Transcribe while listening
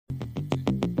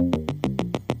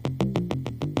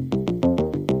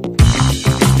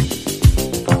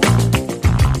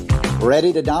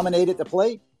Ready to dominate at the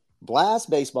plate? Blast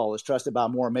Baseball is trusted by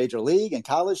more major league and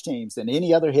college teams than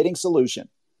any other hitting solution.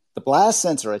 The Blast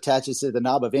sensor attaches to the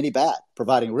knob of any bat,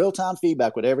 providing real-time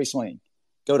feedback with every swing.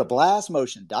 Go to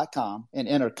blastmotion.com and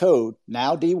enter code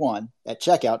NOWD1 at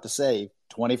checkout to save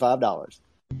 $25.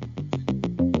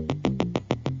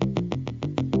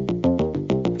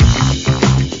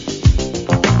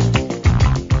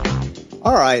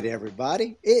 All right,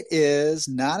 everybody. It is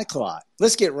 9 o'clock.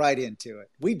 Let's get right into it.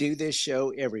 We do this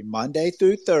show every Monday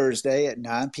through Thursday at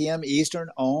 9 p.m. Eastern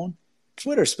on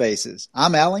Twitter Spaces.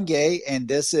 I'm Alan Gay, and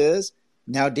this is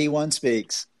Now D1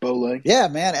 Speaks. Beau Lang. Yeah,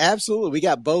 man, absolutely. We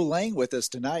got Beau Lang with us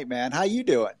tonight, man. How you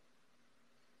doing?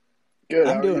 Good.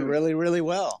 I'm doing really, really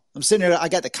well. I'm sitting here. I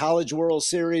got the College World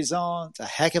Series on. It's a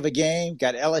heck of a game.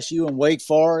 Got LSU and Wake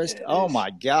Forest. Oh, my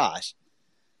gosh.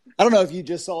 I don't know if you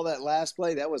just saw that last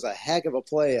play. That was a heck of a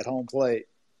play at home plate.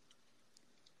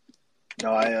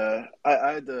 No, I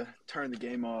had to turn the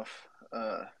game off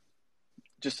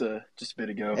just a bit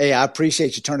ago. Hey, I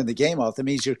appreciate you turning the game off. That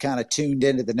means you're kind of tuned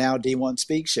into the Now D1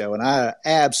 Speak show, and I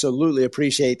absolutely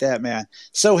appreciate that, man.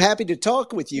 So happy to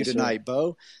talk with you tonight,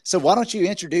 Beau. So why don't you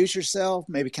introduce yourself,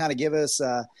 maybe kind of give us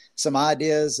some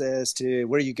ideas as to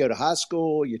where you go to high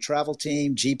school, your travel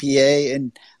team, GPA,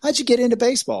 and how'd you get into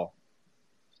baseball?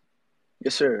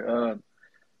 Yes, sir.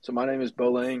 So my name is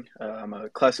Beau Lang. I'm a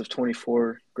class of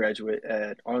 24 graduate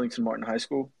at Arlington Martin High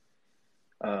School.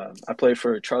 I play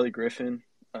for Charlie Griffin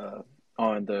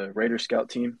on the Raider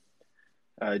Scout team.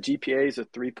 GPA is a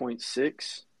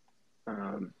 3.6.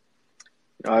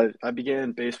 I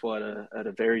began baseball at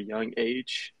a very young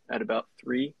age, at about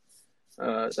 3.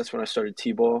 That's when I started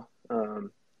T-ball.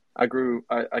 I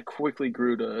quickly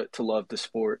grew to love the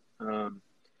sport.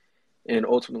 And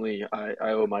ultimately, I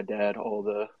owe my dad all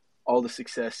the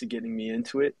success to getting me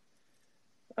into it.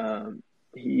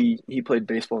 He played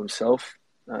baseball himself.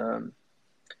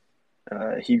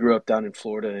 He grew up down in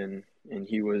Florida, and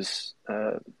he was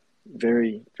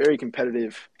very, very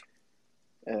competitive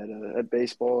at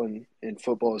baseball and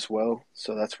football as well.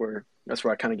 So that's where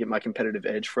I kind of get my competitive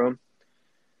edge from.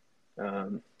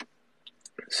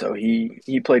 So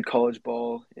he played college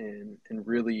ball and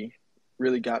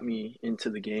really got me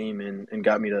into the game and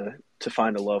got me to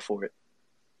find a love for it.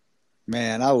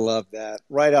 Man, I love that.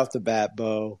 Right off the bat,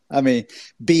 Beau. I mean,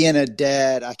 being a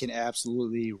dad, I can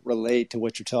absolutely relate to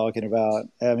what you're talking about.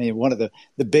 I mean, one of the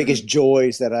biggest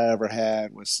joys that I ever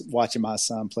had was watching my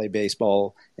son play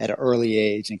baseball at an early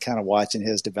age and kind of watching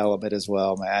his development as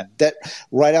well, man. That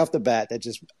right off the bat, that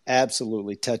just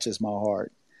absolutely touches my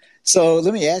heart. So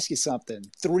let me ask you something.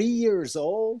 3 years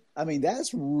old? I mean,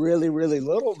 that's really, really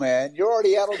little, man. You're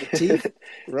already out on the team,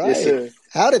 right? Yes, sir.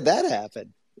 How did that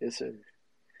happen? Yes, sir.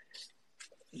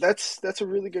 That's a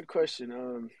really good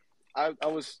question. I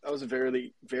was a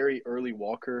very, very early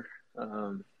walker.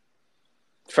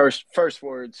 First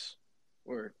words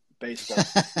were baseball.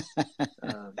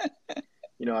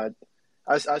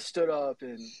 I stood up,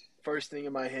 and first thing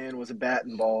in my hand was a bat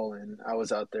and ball, and I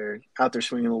was out there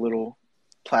swinging a little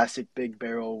plastic big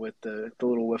barrel with the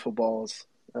little wiffle balls.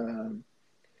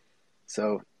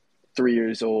 So 3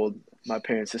 years old, my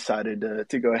parents decided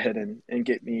to go ahead and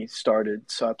get me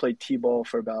started. So I played T-ball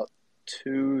for about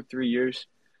 2-3 years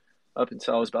up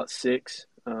until I was about 6.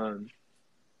 And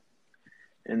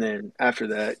then after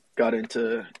that, got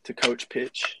into coach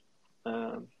pitch.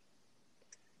 And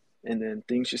then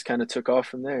things just kind of took off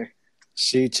from there.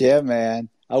 Shoot, yeah, man.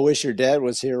 I wish your dad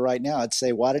was here right now. I'd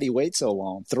say, why did he wait so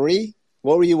long? 3?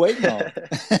 What were you waiting on?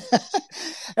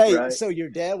 Hey, right. So your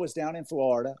dad was down in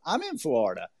Florida. I'm in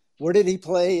Florida. Where did he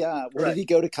play? Where did he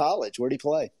go to college? Where did he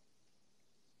play?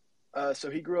 So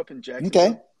he grew up in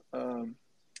Jacksonville. Okay.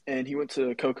 And he went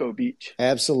to Cocoa Beach.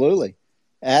 Absolutely,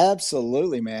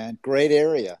 man. Great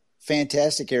area.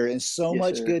 Fantastic area. And so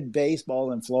much good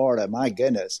baseball in Florida. My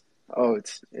goodness. Oh,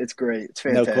 it's great. It's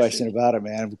fantastic. No question about it,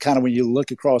 man. Kind of when you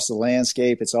look across the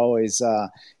landscape, it's always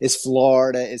it's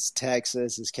Florida, it's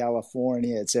Texas, it's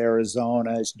California, it's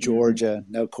Arizona, it's Georgia.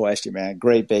 No question, man.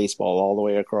 Great baseball all the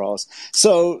way across.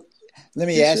 So let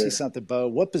me ask you something, Beau.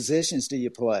 What positions do you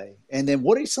play? And then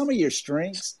what are some of your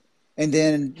strengths? And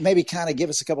then maybe kind of give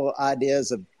us a couple of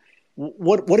ideas of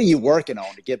what are you working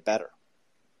on to get better?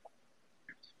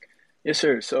 Yes,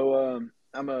 sir. So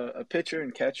I'm a pitcher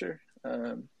and catcher.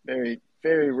 Very,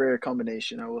 very rare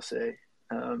combination, I will say.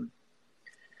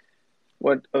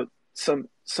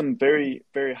 Some very,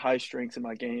 very high strengths in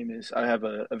my game is I have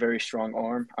a very strong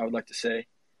arm, I would like to say,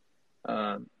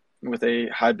 with a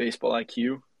high baseball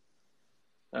IQ,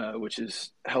 which has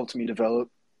helped me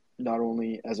develop not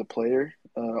only as a player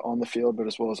on the field, but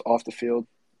as well as off the field.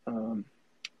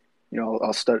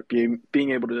 I'll start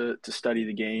being able to study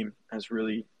the game has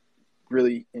really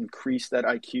increased that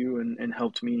IQ and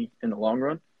helped me in the long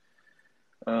run.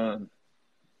 Um,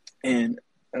 and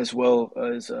as well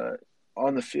as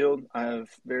on the field, I have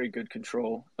very good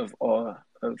control of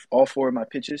all four of my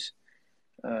pitches,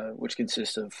 which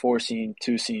consists of four seam,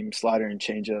 two seam, slider, and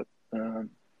changeup.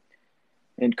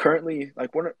 And currently,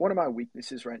 like one of my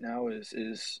weaknesses right now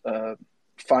is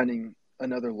finding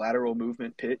another lateral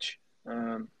movement pitch,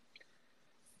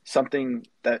 something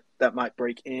that might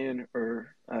break in,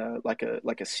 or like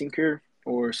a sinker,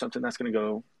 or something that's going to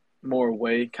go more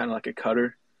away, kind of like a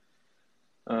cutter.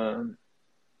 Um,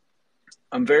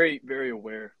 I'm very, very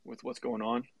aware with what's going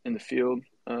on in the field.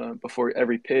 Before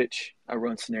every pitch, I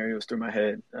run scenarios through my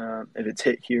head. If it's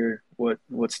hit here,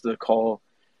 what's the call?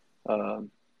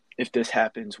 If this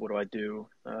happens, what do I do?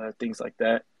 Things like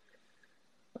that.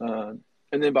 And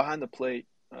then behind the plate,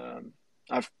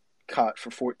 I've caught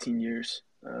for 14 years.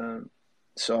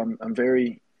 So I'm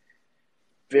very,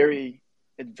 very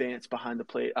advanced behind the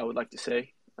plate, I would like to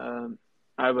say. I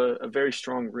have a very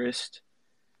strong wrist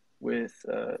with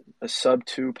a sub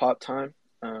 2 pop time.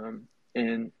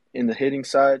 And in the hitting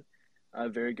side, I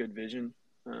have very good vision.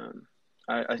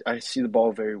 I see the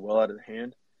ball very well out of the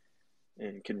hand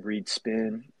and can read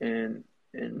spin and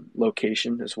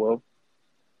location as well.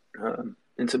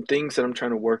 And some things that I'm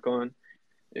trying to work on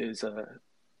is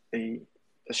a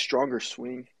stronger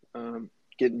swing,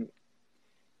 getting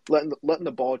letting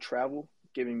the ball travel,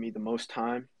 giving me the most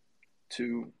time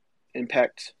to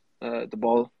impact the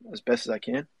ball as best as I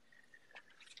can,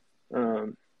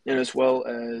 and as well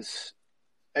as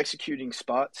executing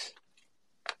spots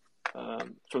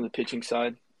from the pitching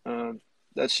side.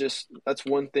 That's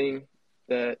one thing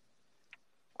that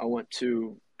I want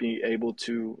to be able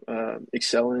to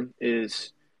excel in,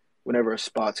 is whenever a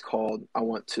spot's called, I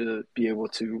want to be able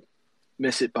to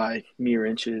miss it by mere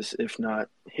inches, if not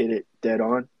hit it dead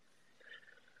on.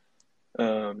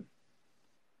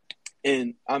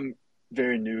 And I'm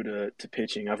very new to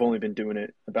pitching. I've only been doing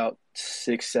it about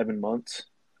 6-7 months.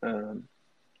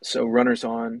 So runners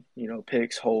on,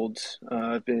 picks, holds.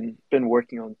 I've been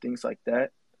working on things like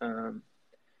that.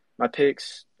 My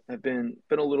picks have been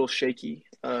a little shaky,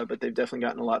 but they've definitely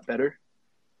gotten a lot better.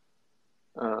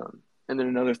 And then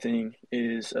another thing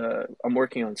is I'm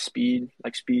working on speed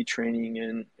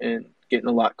training, and getting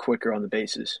a lot quicker on the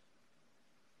bases.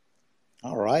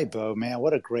 All right, Beau, man,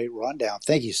 what a great rundown.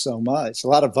 Thank you so much. A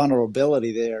lot of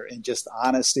vulnerability there, and just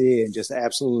honesty, and just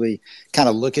absolutely kind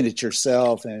of looking at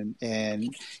yourself and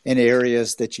in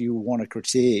areas that you want to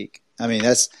critique. I mean,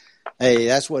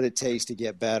 that's what it takes to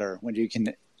get better, when you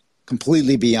can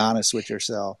completely be honest with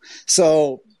yourself.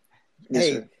 So, Yes,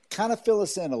 hey, sir. kind of fill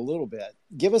us in a little bit.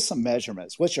 Give us some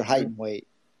measurements. What's your height and weight?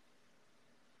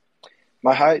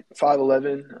 My height,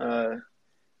 5'11",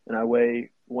 and I weigh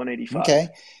 185. Okay.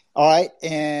 All right.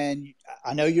 And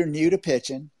I know you're new to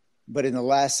pitching, but in the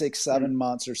last 6, 7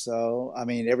 months or so, I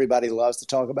mean, everybody loves to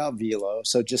talk about velo.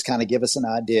 So just kind of give us an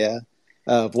idea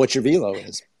of what your velo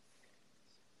is.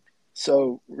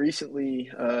 So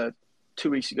recently, 2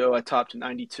 weeks ago, I topped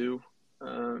 92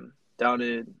 down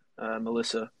in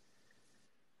Melissa.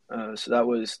 So that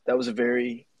was a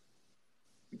very,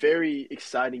 very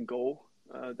exciting goal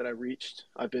that I reached.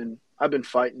 I've been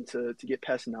fighting to get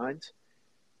past nines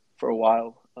for a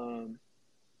while.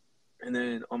 And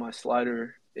then on my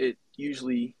slider, it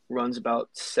usually runs about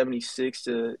 76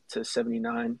 to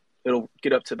 79. It'll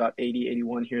get up to about 80,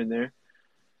 81 here and there.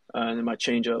 And then my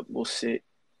changeup will sit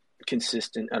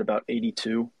consistent at about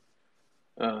 82.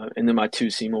 And then my two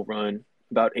seam will run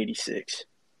about 86.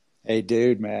 Hey,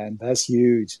 dude, man, that's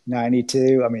huge.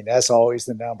 92. I mean, that's always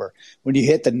the number. When you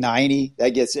hit the 90, that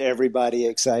gets everybody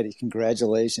excited.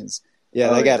 Congratulations. Yeah,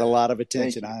 Oh that got yeah, a lot of thank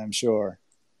attention, you. I am sure.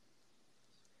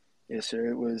 Yes, sir.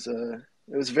 It was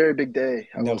a very big day,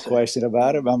 I will No say. question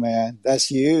about it, my man. That's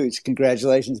huge.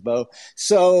 Congratulations, Beau.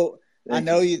 So I Thank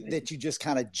know you. Thank you. that you just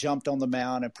kind of jumped on the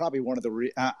mound, and probably one of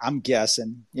I'm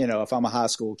guessing, if I'm a high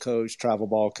school coach, travel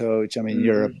ball coach, I mean,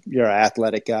 Mm-hmm. you're an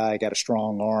athletic guy, got a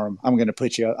strong arm. I'm going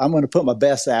to put my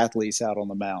best athletes out on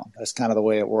the mound. That's kind of the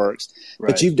way it works.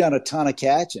 But Right. you've done a ton of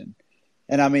catching.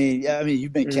 And I mean,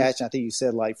 you've been Mm-hmm. catching, I think you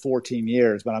said like 14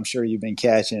 years, but I'm sure you've been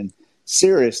catching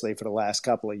seriously for the last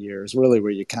couple of years,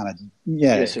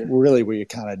 Yes, sir. really where you're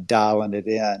kind of dialing it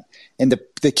in. And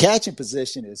the catching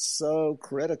position is so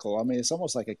critical. I mean, it's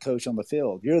almost like a coach on the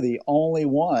field. You're the only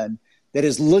one that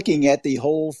is looking at the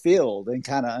whole field and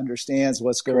kind of understands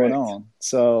what's going Correct. on.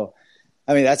 So,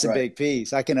 I mean, that's a Right. big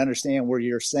piece. I can understand where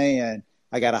you're saying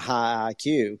I got a high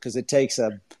IQ, because it takes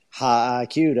a high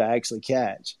IQ to actually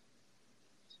catch.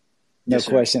 No Yes,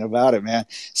 sir. question about it, man.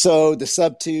 So the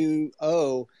sub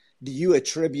 2.0, do you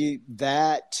attribute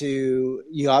that to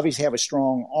you obviously have a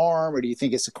strong arm, or do you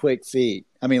think it's a quick feet?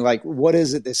 I mean, like, what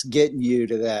is it that's getting you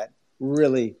to that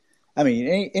really? I mean,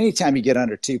 anytime you get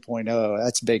under 2.0,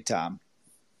 that's big time.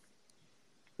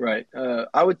 Right.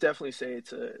 I would definitely say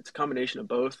it's a combination of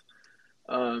both.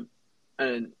 Um,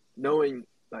 and knowing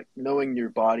your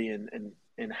body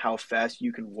and how fast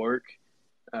you can work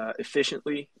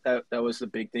efficiently. That was the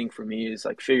big thing for me is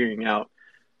like figuring out,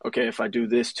 okay, if I do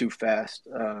this too fast,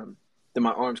 then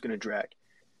my arm's going to drag.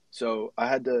 So I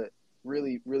had to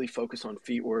really focus on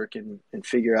feet work and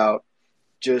figure out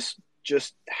just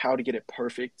how to get it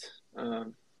perfect.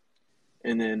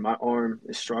 And then my arm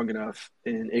is strong enough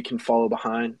and it can follow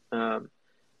behind. But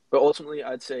ultimately,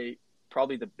 I'd say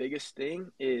probably the biggest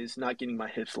thing is not getting my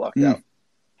hips locked Mm, out.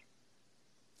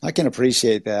 I can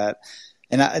appreciate that,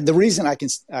 and the reason I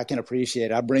can appreciate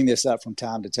it, I bring this up from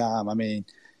time to time. I mean,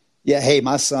 yeah, hey,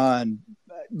 my son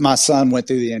went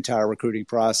through the entire recruiting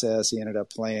process. He ended up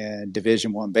playing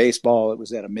Division I baseball. It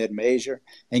was at a mid major,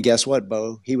 and guess what,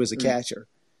 Bo? He was a Mm, catcher.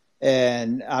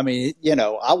 And I mean,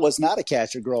 I was not a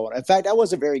catcher growing. In fact, I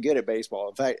wasn't very good at baseball.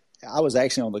 In fact, I was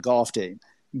actually on the golf team.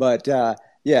 But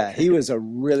yeah, he was a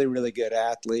really, really good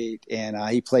athlete, and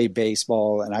he played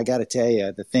baseball. And I got to tell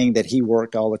you, the thing that he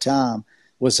worked all the time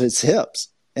was his hips.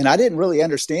 And I didn't really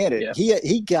understand it. yeah,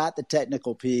 He got the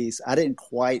technical piece. I didn't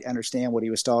quite understand what he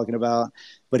was talking about,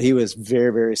 but he was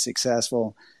very, very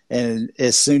successful. And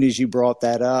as soon as you brought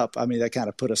that up, I mean, that kind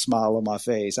of put a smile on my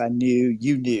face. I knew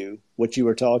you knew what you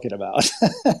were talking about.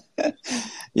 yes,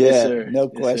 Yeah, sir, no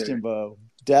yes, question, sir. Bo.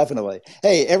 Definitely.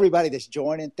 Hey, everybody that's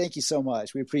joining, thank you so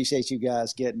much. We appreciate you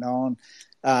guys getting on.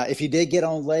 If you did get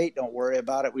on late, don't worry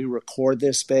about it. We record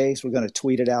this space. We're going to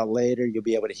tweet it out later. You'll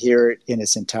be able to hear it in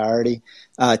its entirety.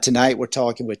 Tonight, we're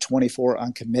talking with 24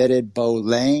 uncommitted Beau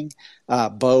Lang.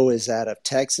 Beau is out of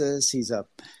Texas. He's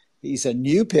a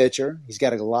new pitcher. He's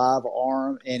got a live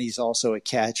arm, and he's also a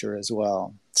catcher as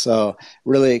well. So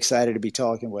really excited to be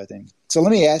talking with him. So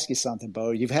let me ask you something, Beau.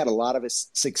 You've had a lot of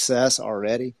success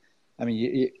already. I mean,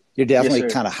 you're Yes, definitely sir.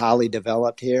 kind of highly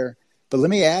developed here. But let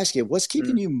me ask you, what's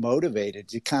keeping Mm. you motivated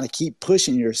to kind of keep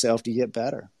pushing yourself to get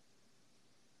better?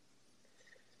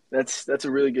 That's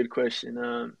a really good question.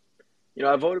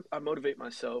 I motivate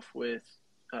myself with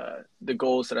the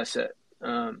goals that I set,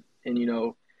 and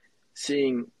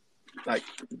seeing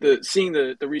seeing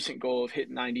the recent goal of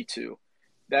hitting 92.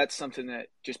 That's something that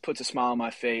just puts a smile on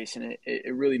my face, and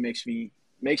it really makes me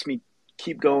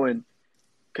keep going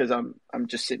because I'm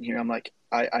just sitting here. I'm like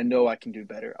I know I can do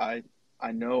better. I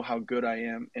know how good I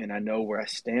am, and I know where I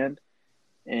stand,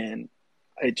 and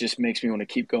it just makes me want to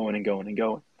keep going and going and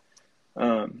going.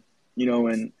 Um,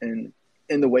 and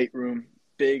in the weight room,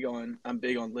 I'm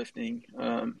big on lifting.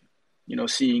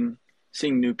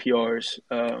 Seeing new PRs,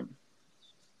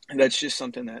 and that's just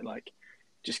something that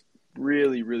just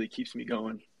really keeps me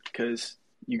going because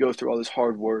you go through all this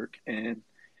hard work and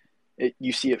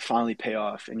you see it finally pay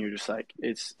off, and you're just like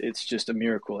it's just a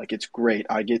miracle. Like it's great.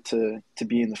 I get to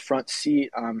be in the front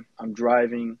seat. I'm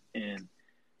driving and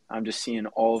I'm just seeing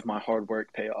all of my hard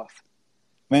work pay off.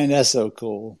 Man, that's so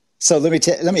cool. So let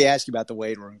me ask you about the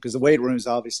weight room because the weight room is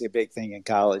obviously a big thing in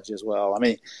college as well. I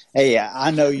mean, hey,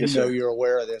 I know Yes, sir. you're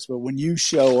aware of this, but when you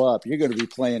show up, you're going to be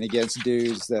playing against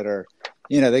dudes that are,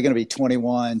 they're going to be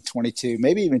 21, 22,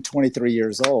 maybe even 23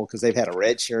 years old because they've had a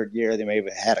redshirt year, they may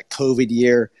have had a COVID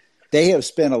year. They have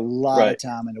spent a lot of Right.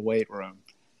 time in the weight room.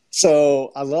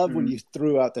 So I love when Mm-hmm. you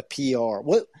threw out the PR.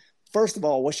 First of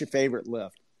all, what's your favorite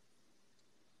lift?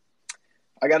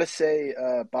 I gotta say,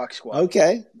 box squat.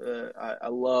 Okay. I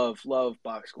love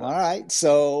box All squats. right.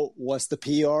 So what's the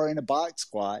PR in a box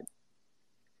squat?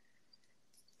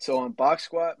 So on box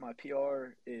squat, my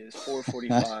PR is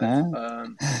 445, I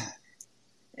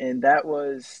and that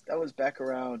was back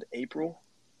around April.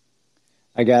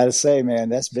 gotta say, man,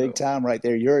 that's big So time right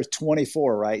there. You're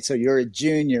 24, right? So you're a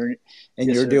junior, and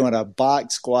yes, you're sir. doing a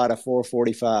box squat of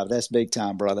 445. That's big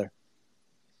time, brother.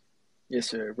 Yes,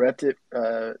 sir. Repped it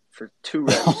for 2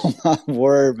 reps. Oh my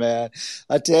word, man!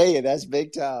 I tell you, that's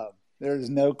big time. There's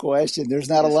no question. There's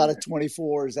not a Yes, lot of sir.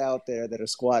 24s out there that are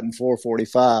squatting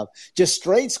 445, just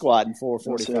straight squatting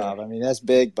No, sir. 445. I mean, that's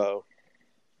big, Bo.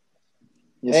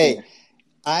 Yes, Hey, sir.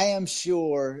 I am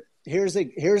sure. Here's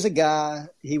a guy.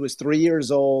 He was 3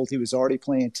 years old. He was already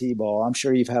playing t-ball. I'm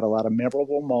sure you've had a lot of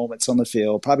memorable moments on the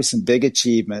field, probably some big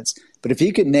achievements. But if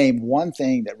you could name one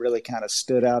thing that really kind of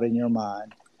stood out in your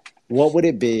mind, what would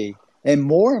it be? And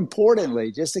more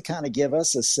importantly, just to kind of give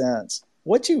us a sense,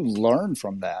 what you learned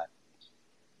from that.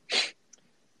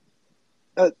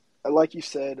 Uh, like you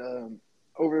said,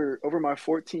 over my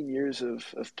 14 years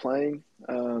of playing,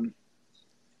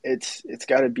 it's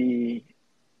got to be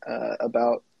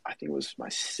about, I think it was my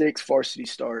sixth varsity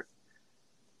start.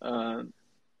 Um,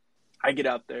 I get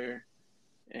out there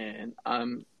and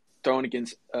I'm throwing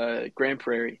against Grand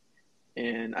Prairie,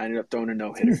 and I ended up throwing a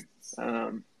no hitter.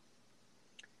 Um,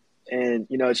 and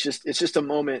it's just a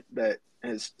moment that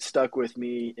has stuck with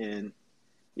me. And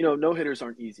no hitters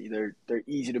aren't easy. They're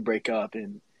easy to break up.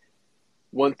 And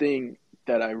one thing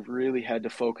that I really had to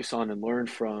focus on and learn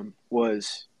from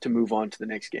was to move on to the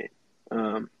next game.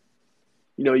 Um,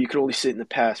 you can only sit in the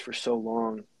past for so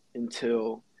long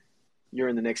until you're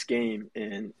in the next game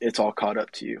and it's all caught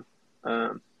up to you.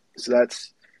 So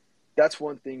that's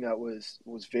one thing that was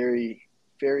very,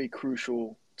 very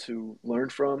crucial to learn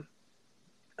from.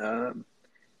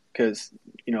 Because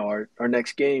our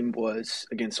next game was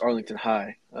against Arlington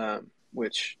High,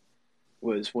 which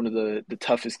was one of the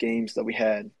toughest games that we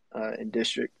had in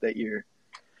district that year.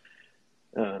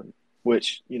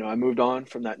 Which I moved on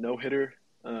from that no hitter.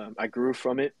 I grew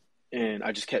from it, and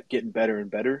I just kept getting better and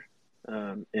better,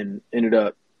 and ended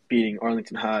up beating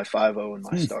Arlington High 5-0 in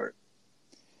my start.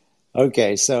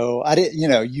 Okay, so I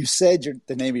didn't, you said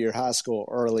the name of your high school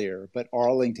earlier, but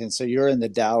Arlington, so you're in the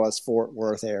Dallas-Fort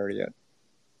Worth area.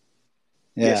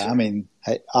 Yes, Yeah, I sir. mean,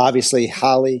 obviously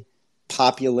highly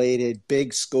populated,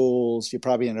 big schools. You're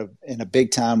probably in a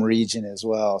big time region as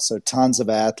well. So tons of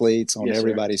athletes on Yes, sir.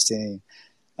 everybody's team.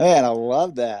 Man, I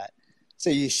love that. So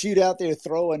you shoot out there,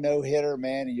 throw a no hitter,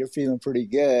 man, and you're feeling pretty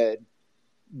good.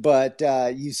 But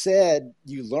you said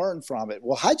you learned from it.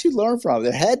 Well, how'd you learn from it?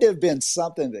 There had to have been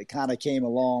something that kind of came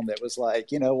along that was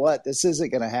like, you know what, this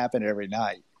isn't going to happen every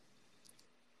night.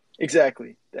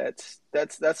 Exactly. That's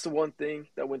the one thing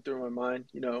that went through my mind.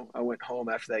 I went home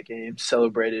after that game,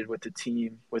 celebrated with the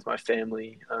team, with my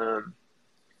family, and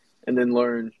then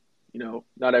learned,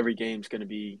 not every game's going to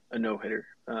be a no hitter.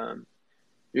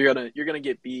 You're gonna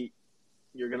get beat.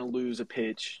 You're gonna lose a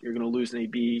pitch. You're gonna lose an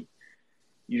AB.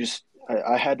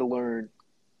 I had to learn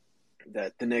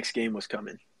that the next game was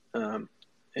coming,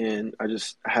 and I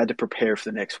had to prepare for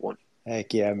the next one.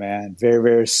 Heck yeah, man. Very,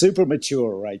 very super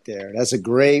mature right there. That's a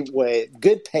great way,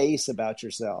 good pace about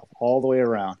yourself all the way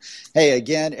around. Hey,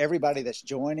 again, everybody that's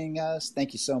joining us,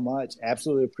 thank you so much.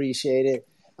 Absolutely appreciate it.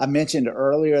 I mentioned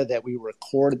earlier that we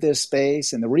record this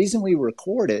space, and the reason we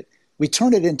record it, we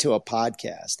turn it into a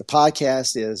podcast. The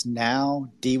podcast is now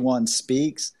D1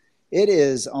 Speaks. It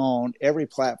is on every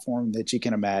platform that you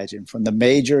can imagine, from the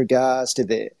major guys to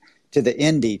the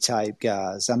indie type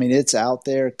guys. I mean, it's out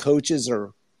there. Coaches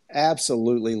are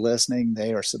absolutely listening.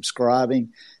 They are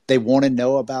subscribing. They want to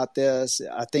know about this.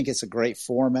 I think it's a great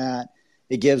format.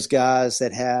 It gives guys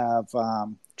that have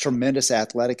tremendous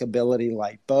athletic ability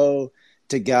like Beau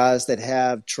to guys that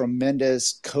have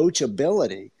tremendous coach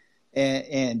ability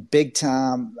and big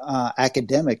time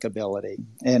academic ability.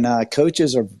 And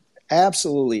coaches are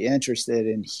absolutely interested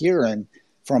in hearing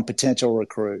from potential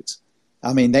recruits.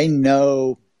 I mean, they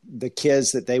know the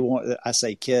kids that they want, I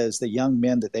say kids, the young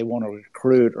men that they want to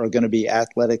recruit are going to be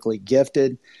athletically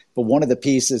gifted. But one of the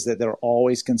pieces that they're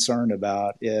always concerned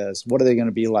about is what are they going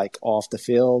to be like off the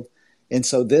field? And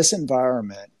so this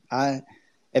environment,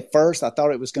 at first I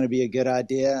thought it was going to be a good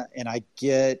idea. And I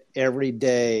get every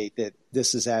day that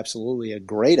this is absolutely a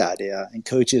great idea. And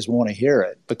coaches want to hear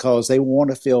it because they want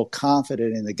to feel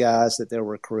confident in the guys that they're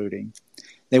recruiting.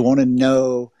 They want to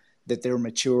know that they're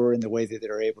mature in the way that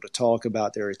they're able to talk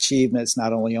about their achievements,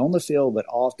 not only on the field, but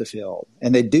off the field.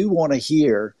 And they do want to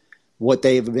hear what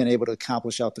they've been able to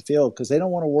accomplish off the field because they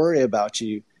don't want to worry about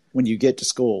you when you get to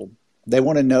school. They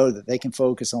want to know that they can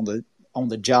focus on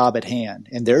the job at hand.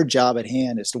 And their job at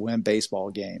hand is to win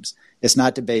baseball games. It's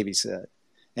not to babysit.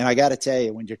 And I got to tell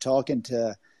you, when you're talking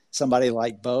to somebody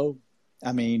like Beau,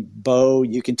 I mean, Beau,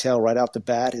 you can tell right off the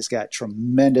bat, has got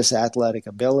tremendous athletic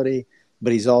ability,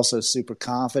 but he's also super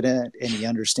confident and he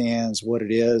understands what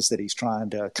it is that he's trying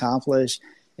to accomplish.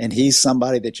 And he's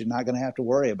somebody that you're not going to have to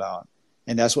worry about.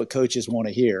 And that's what coaches want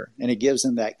to hear. And it gives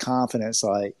them that confidence.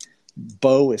 Like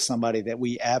Beau is somebody that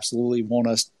we absolutely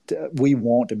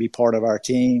want to be part of our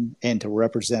team and to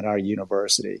represent our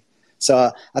university.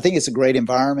 So I think it's a great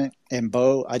environment. And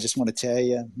Beau, I just want to tell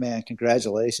you, man,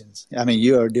 congratulations. I mean,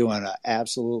 you are doing an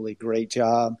absolutely great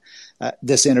job.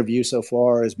 This interview so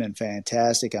far has been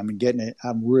fantastic.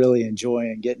 I'm really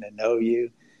enjoying getting to know you.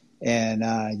 And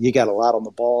you got a lot on the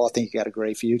ball. I think you got a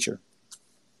great future.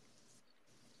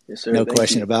 Yes, sir. No Thank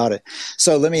question you. about it.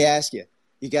 So let me ask you,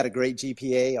 you got a great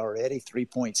GPA already,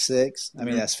 3.6. I mean,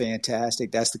 Mm-hmm. that's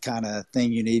fantastic. That's the kind of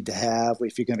thing you need to have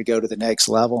if you're going to go to the next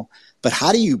level. But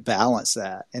how do you balance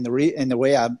that? And the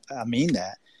way I mean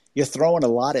that, you're throwing a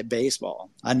lot at baseball.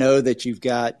 I know that you've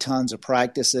got tons of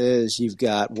practices, you've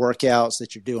got workouts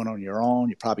that you're doing on your own.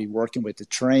 You're probably working with the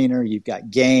trainer. You've got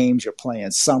games. You're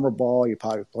playing summer ball. You're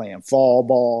probably playing fall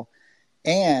ball,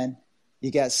 and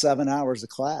you got 7 hours of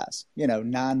class.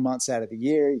 9 months out of the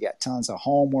year, you got tons of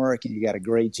homework, and you got a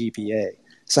great GPA.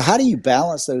 So how do you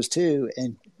balance those two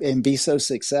and be so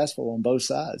successful on both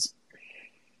sides?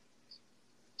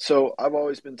 So I've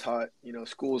always been taught,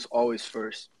 school's always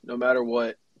first. No matter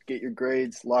what, get your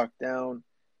grades locked down,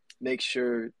 make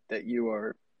sure that you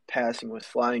are passing with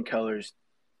flying colors,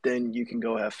 then you can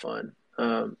go have fun.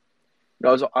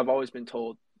 I've always been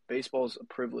told baseball's a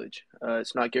privilege.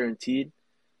 It's not guaranteed.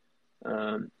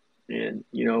 And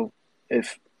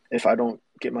if I don't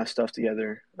get my stuff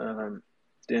together,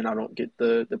 then I don't get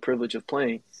the privilege of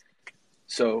playing.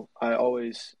 So I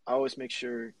always make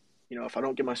sure, if I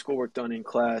don't get my schoolwork done in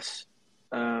class,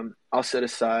 I'll set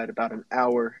aside about an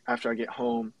hour after I get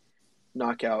home,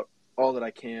 knock out all that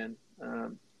I can.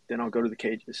 Then I'll go to the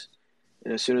cages.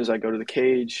 And as soon as I go to the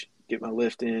cage, get my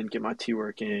lift in, get my tee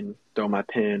work in, throw my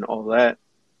pin, all that,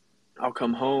 I'll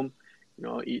come home,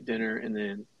 I'll eat dinner, and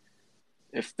then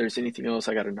if there's anything else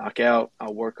I got to knock out,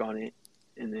 I'll work on it.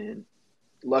 And then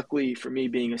luckily for me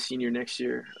being a senior next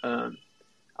year,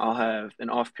 I'll have an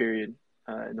off period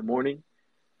in the morning.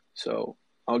 So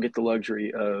I'll get the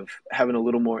luxury of having a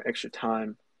little more extra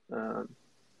time,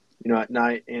 at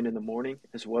night and in the morning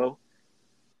as well,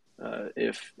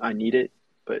 if I need it.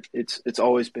 But it's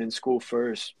always been school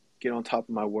first, get on top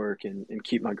of my work, and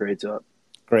keep my grades up.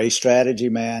 Great strategy,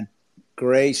 man.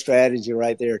 Great strategy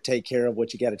right there. Take care of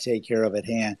what you got to take care of at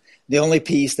hand. The only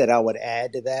piece that I would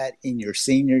add to that in your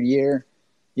senior year,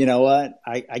 you know what?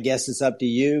 I guess it's up to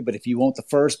you, but if you want the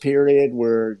first period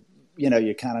where,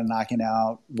 you're kind of knocking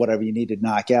out whatever you need to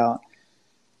knock out,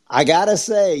 I got to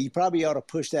say, you probably ought to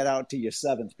push that out to your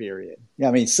seventh period. Yeah,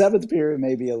 I mean, seventh period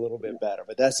may be a little bit better,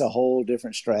 but that's a whole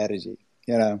different strategy.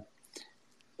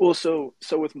 Well, so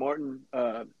with Martin,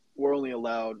 we're only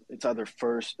allowed either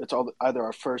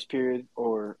our first period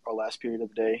or our last period of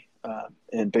the day,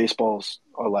 and baseball's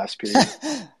our last period.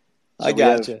 I So we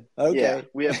have gotcha. Okay.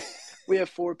 we have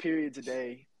 4 periods a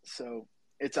day, so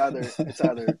it's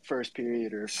either first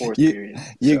period or fourth You period.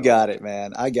 you So got it,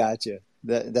 man. I got you.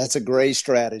 That's a great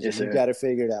strategy. yes, You sir. got it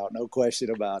figured out, no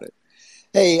question about it.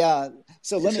 Hey,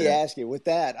 so let Yes, me sir. ask you with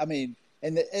that. I mean,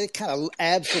 and it kind of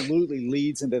absolutely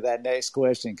leads into that next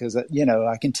question because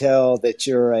I can tell that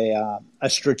you're a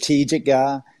strategic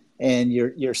guy and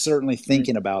you're certainly Mm,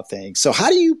 thinking about things. So how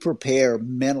do you prepare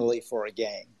mentally for a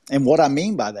game? And what I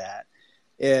mean by that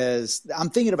is I'm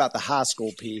thinking about the high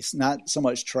school piece, not so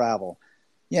much travel.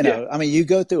 yeah, I mean, you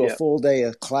go through a yeah, full day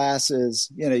of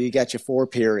classes, you got your 4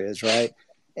 periods, right?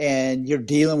 And you're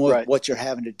dealing with right. what you're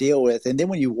having to deal with. And then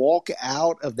when you walk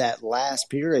out of that last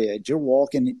period, you're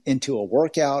walking into a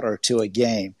workout or to a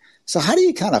game. So how do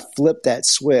you kind of flip that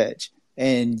switch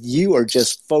and you are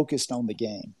just focused on the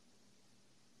game?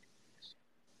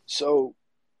 So,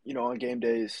 on game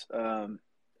days,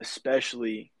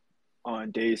 especially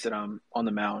on days that I'm on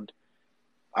the mound,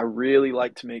 I really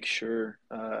like to make sure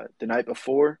the night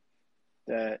before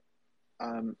that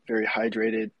I'm very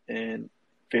hydrated and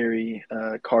very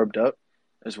carbed up,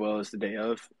 as well as the day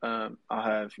of. I'll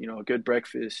have a good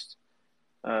breakfast,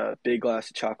 a big glass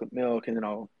of chocolate milk, and then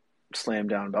I'll slam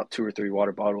down about 2 or 3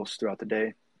 water bottles throughout the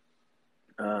day.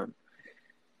 Um,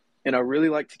 and I really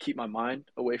like to keep my mind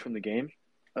away from the game.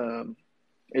 Um,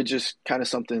 it's just kind of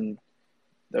something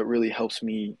that really helps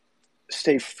me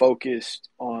stay focused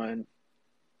on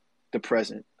the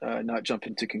present, not jump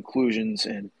into conclusions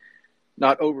and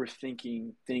not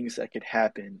overthinking things that could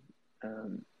happen.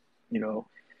 Um, you know,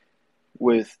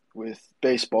 with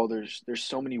baseball, there's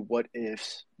so many what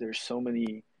ifs. There's so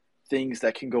many things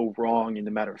that can go wrong in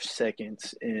a matter of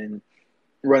seconds, and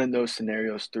running those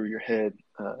scenarios through your head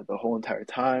the whole entire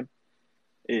time,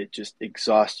 it just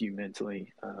exhausts you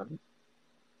mentally,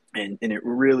 and it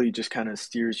really just kind of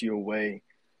steers you away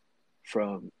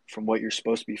from what you're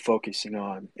supposed to be focusing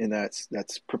on, and that's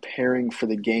preparing for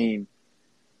the game.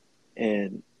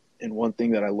 And one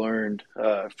thing that I learned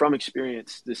from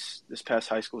experience this past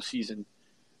high school season,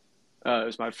 it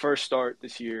was my first start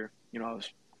this year. I was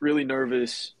really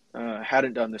nervous.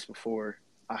 Hadn't done this before.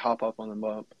 I hop up on the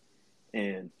bump,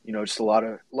 and just a lot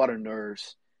of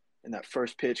nerves. And that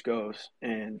first pitch goes,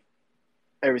 and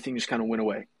everything just kind of went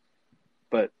away.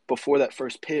 But before that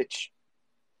first pitch,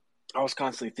 I was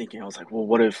constantly thinking. I was like, well,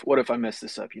 what if I mess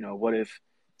this up? What if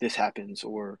this happens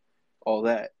or all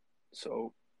that?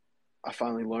 So I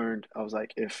finally learned. I was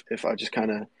like, if I just kind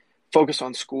of focus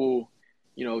on school,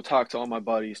 talk to all my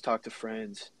buddies, talk to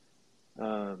friends,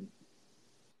 um,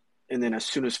 and then as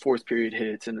soon as fourth period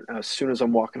hits, and as soon as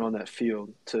I'm walking on that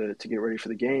field to get ready for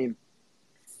the game,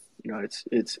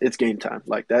 it's game time.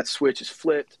 Like that switch is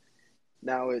flipped.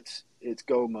 Now it's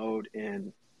go mode,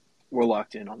 and we're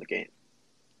locked in on the game.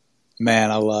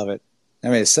 Man, I love it. I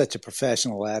mean, it's such a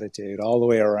professional attitude all the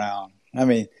way around. I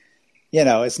mean,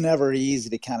 it's never easy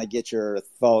to kind of get your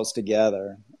thoughts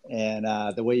together, and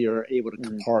the way you're able to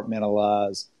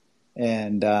compartmentalize.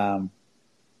 And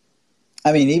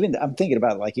I mean, even I'm thinking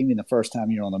about like even the first time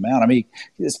you're on the mound. I mean,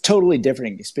 it's a totally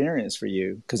different experience for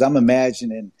you because I'm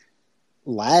imagining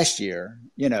last year,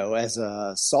 as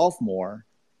a sophomore,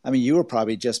 I mean, you were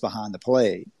probably just behind the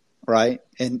plate, right?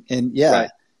 And yeah, Right.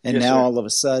 and Yes, now sir. all of a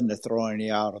sudden they're throwing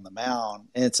you out on the mound,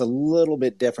 and it's a little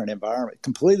bit different environment,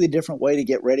 completely different way to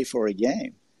get ready for a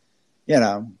game.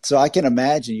 So I can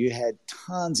imagine you had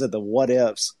tons of the what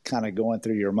ifs kind of going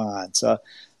through your mind. So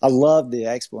I love the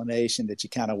explanation that you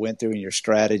kind of went through in your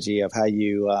strategy of how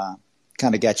you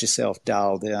kind of got yourself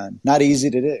dialed in. Not easy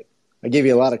to do. I give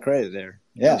you a lot of credit there.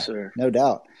 No, Yeah, sir. no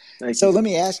doubt. Thank So you. let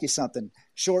me ask you something.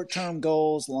 Short-term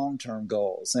goals, long-term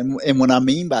goals. And what I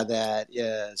mean by that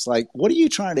is like, what are you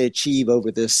trying to achieve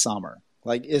over this summer?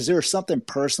 Like, is there something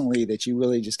personally that you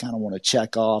really just kind of want to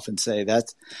check off and say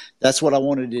that's what I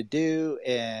wanted to do,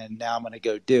 and now I'm going to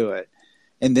go do it?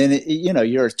 And then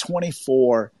you're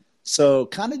 24, so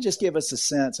kind of just give us a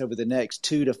sense over the next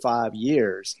 2 to 5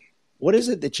 years. What is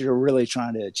it that you're really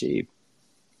trying to achieve?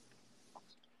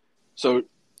 So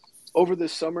over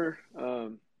this summer,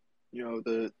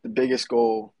 the biggest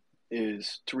goal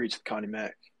is to reach the Connie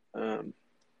Mac. Um,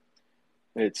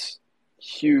 it's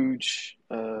huge,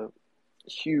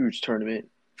 huge tournament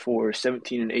for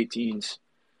 17 and 18s,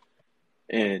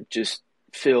 and just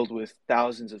filled with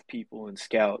thousands of people and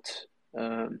scouts.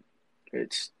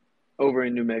 It's over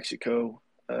in New Mexico,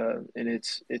 and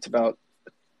it's about,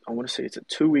 I want to say it's a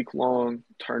 2 week long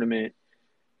tournament,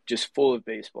 just full of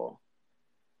baseball.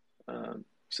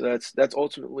 So that's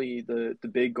ultimately the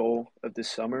big goal of this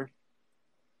summer,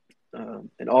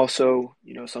 and also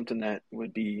something that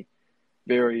would be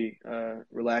very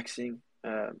relaxing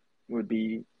would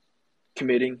be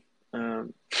committing,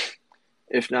 um,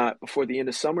 if not before the end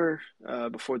of summer,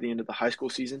 before the end of the high school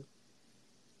season.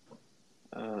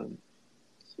 Um,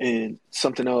 and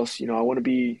something else, I want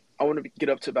to get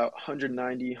up to about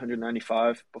 190,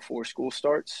 195 before school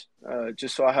starts,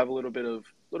 just so I have a little bit of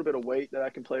weight that I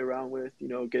can play around with.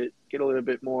 Get a little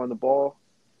bit more on the ball.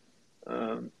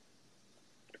 Um,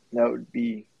 that would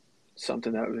be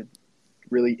something that would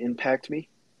really impact me.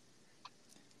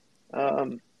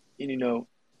 And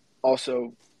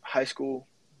also high school.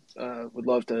 Would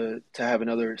love to have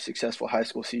another successful high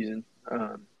school season.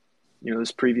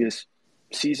 This previous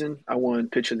season I won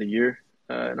pitcher of the year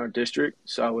in our district,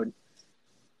 so I would.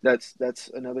 That's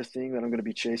another thing that I'm going to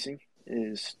be chasing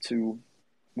is to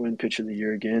win pitcher of the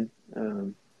year again.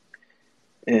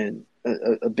 And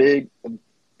a big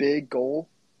goal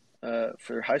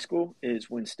for high school is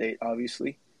win state.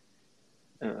 Obviously,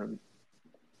 um,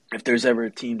 if there's ever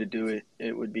a team to do it,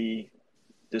 it would be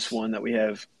this one that we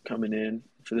have coming in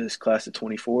for this class of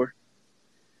 24.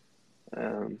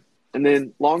 Um, and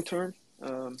then long term,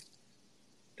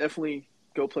 definitely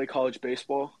go play college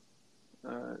baseball.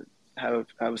 Uh, have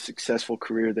a successful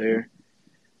career there.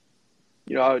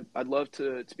 I'd love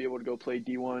to be able to go play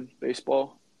D1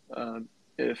 baseball.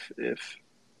 If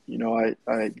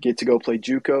I get to go play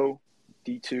JUCO,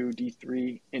 D2,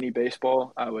 D3, any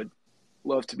baseball, I would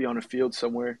love to be on a field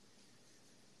somewhere.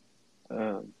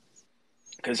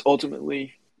 Because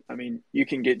ultimately, I mean, you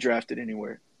can get drafted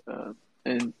anywhere,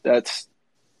 and that's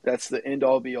the end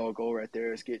all be all goal right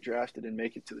there is get drafted and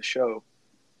make it to the show.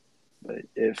 But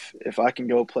if I can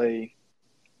go play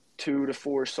 2 to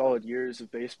 4 solid years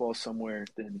of baseball somewhere,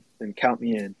 then count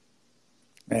me in.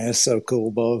 Man, it's so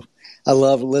cool, Beau. I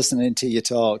love listening to you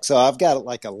talk. So I've got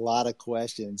like a lot of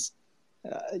questions.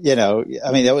 I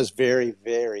mean, that was very,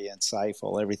 very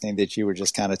insightful, everything that you were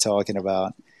just kind of talking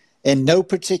about. In no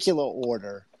particular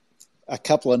order, a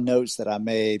couple of notes that I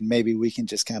made, maybe we can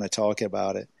just kind of talk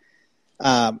about it.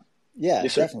 Um, yeah,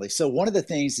 Yes, sir. definitely. So one of the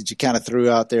things that you kind of threw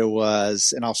out there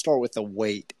was, and I'll start with the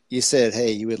weight. You said,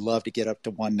 "Hey, you would love to get up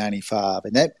to 195,"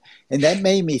 and that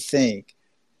made me think.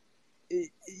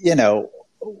 You know,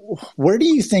 where do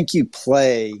you think you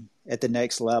play at the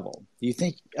next level? Do you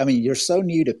think? I mean, you're so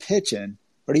new to pitching,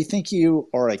 or do you think you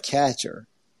are a catcher?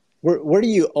 Where do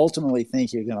you ultimately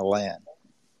think you're going to land?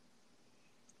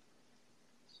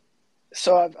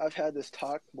 So I've had this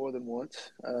talk more than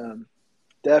once,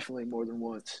 definitely more than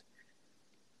once.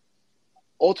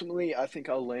 Ultimately, I think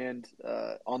I'll land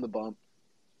on the bump,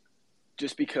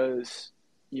 just because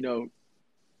you know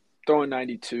throwing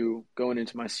 92 going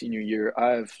into my senior year,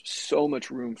 I have so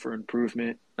much room for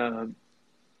improvement. I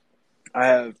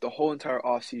have the whole entire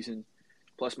off season,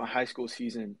 plus my high school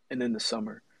season, and then the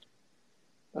summer.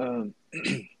 Um,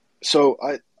 so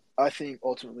I think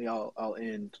ultimately I'll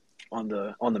end on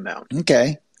the mound.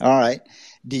 Okay. All right.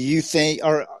 Do you think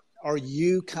are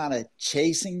you kind of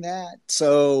chasing that?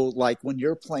 So like when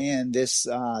you're playing this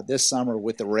summer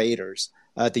with the Raiders,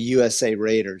 the USA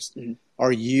Raiders, Mm-hmm.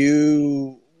 are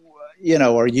you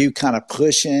kind of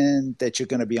pushing that you're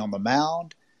going to be on the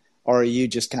mound, or are you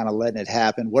just kind of letting it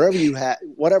happen?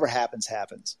 Whatever happens,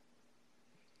 happens.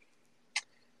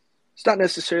 It's not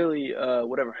necessarily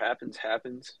whatever happens.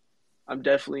 I'm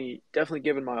definitely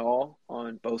giving my all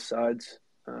on both sides,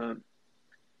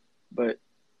 but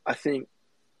I think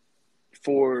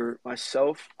for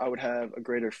myself, I would have a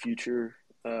greater future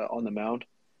on the mound,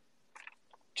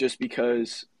 just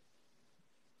because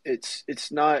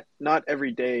it's not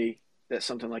every day that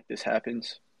something like this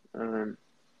happens. Um,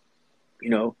 you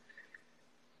know,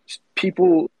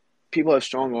 people people have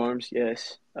strong arms,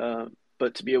 yes,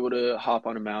 but to be able to hop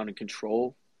on a mound and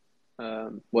control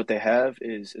what they have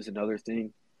is another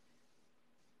thing.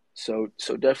 So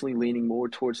definitely leaning more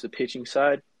towards the pitching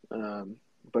side.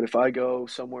 But if I go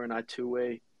somewhere and I two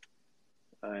way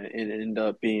and end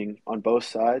up being on both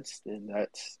sides, then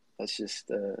that's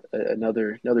just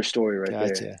another story right there.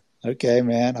 Gotcha. Okay,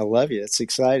 man. I love you. It's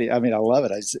exciting. I mean, I love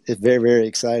it. It's very, very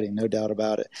exciting. No doubt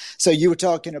about it. So you were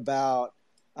talking about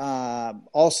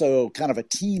also kind of a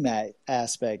team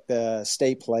aspect, the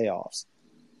state playoffs.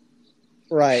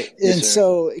 Right. Yes, And sir.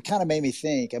 so it kind of made me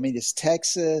think, I mean, is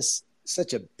Texas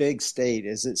such a big state?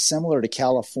 Is it similar to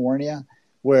California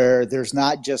where there's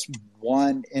not just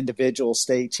one individual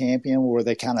state champion where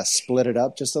they kind of split it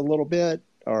up just a little bit?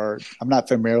 Or I'm not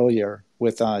familiar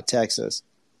with Texas.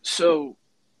 So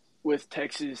with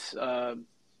Texas,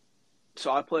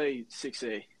 so I play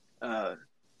 6A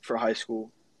for high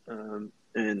school,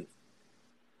 and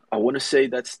I want to say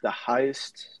that's the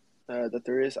highest that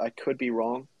there is. I could be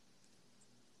wrong,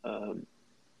 um,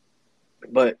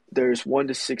 but there's 1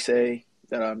 to 6A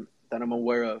that I'm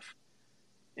aware of,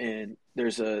 and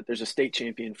there's a state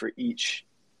champion for each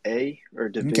A or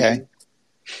Okay. division.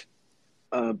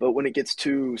 But when it gets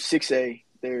to 6A,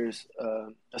 there's a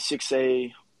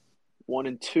 6A 1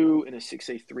 and 2 and a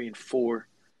 6A 3 and 4.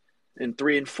 And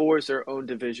 3 and 4 is their own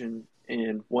division,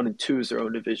 and 1 and 2 is their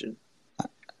own division.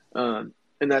 And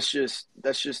that's just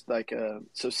like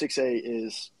so 6A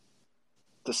is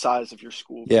the size of your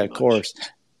school Yeah, pretty of much. course.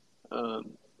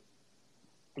 Um,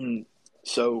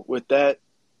 so with that,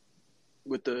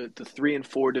 with the 3 and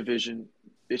 4 division,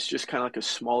 it's just kind of like a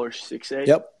smaller 6A.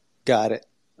 Yep. Got it.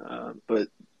 But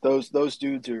those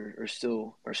dudes are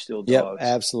still Yep. dogs.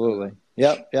 Absolutely.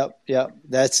 Yep.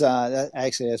 That's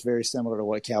very similar to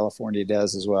what California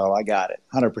does as well. I got it.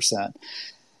 100%.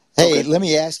 Hey, Okay. let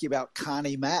me ask you about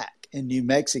Connie Mack in New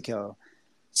Mexico.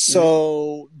 Mm-hmm.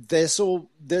 So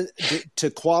to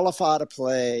qualify to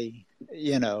play,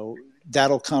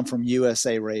 that'll come from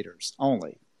USA Raiders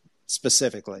only,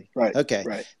 specifically. Right. Okay.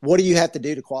 Right. What do you have to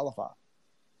do to qualify?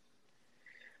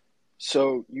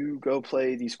 So you go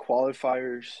play these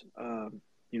qualifiers.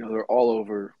 They're all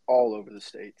over the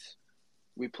states.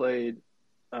 We played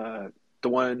the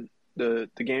one the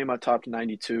game I topped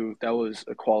 92. That was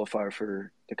a qualifier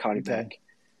for the Connie Okay. Mac.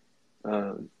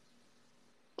 Um,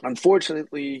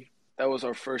 Unfortunately, that was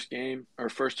our first game, our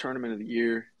first tournament of the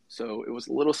year. So it was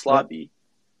a little Yep. sloppy,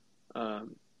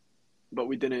 um, but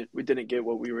we didn't get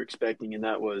what we were expecting, and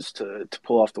that was to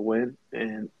pull off the win.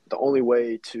 And the only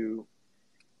way to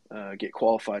get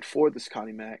qualified for this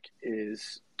Connie Mac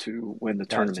is to win the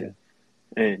tournament.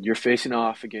 Gotcha. And you're facing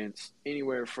off against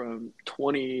anywhere from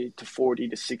 20 to 40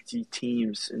 to 60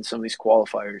 teams in some of these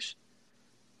qualifiers.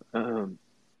 Um,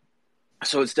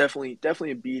 so it's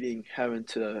definitely a beating having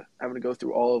to go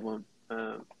through all of them,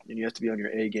 and you have to be on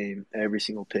your A game every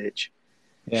single pitch.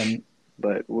 And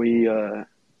But we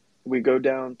go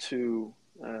down to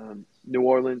New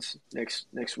Orleans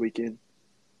next weekend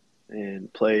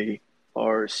and play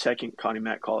our second Connie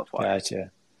Mac qualifier.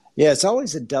 gotcha. Yeah, it's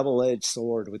always a double-edged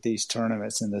sword with these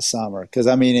tournaments in the summer because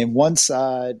I mean, in one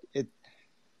side,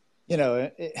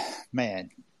 man,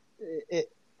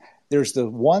 it, there's the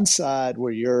one side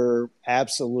where you're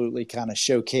absolutely kind of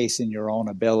showcasing your own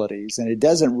abilities, and it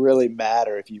doesn't really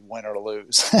matter if you win or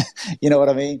lose. You know what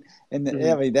I mean? And I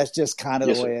Mm-hmm. mean that's just kind of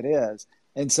the Yes, way sir. it is.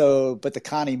 And so, but the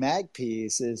Connie Mack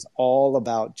piece is all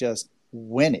about just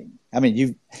winning. I mean,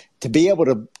 you to be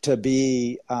able to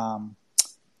be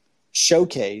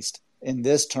showcased in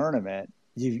this tournament.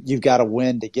 you've got to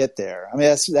win to get there. I mean,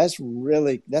 that's kind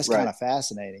Right. of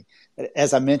fascinating.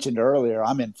 As I mentioned earlier,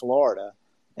 I'm in Florida,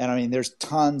 and I mean, there's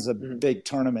tons of Hmm. big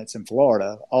tournaments in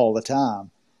Florida all the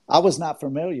time. I was not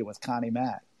familiar with Connie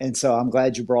Mack, and so I'm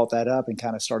glad you brought that up and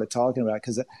kind of started talking about it,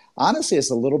 because honestly,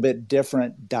 it's a little bit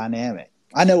different dynamic.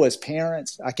 I know as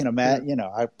parents, I can Hmm. imagine.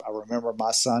 I remember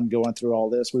my son going through all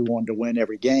this. We wanted to win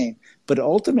every game, but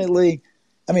ultimately,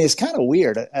 I mean, it's kind of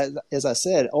weird. As I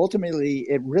said, ultimately,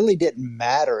 it really didn't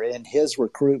matter in his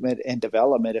recruitment and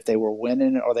development if they were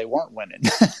winning or they weren't winning.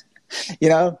 you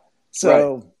know, Right.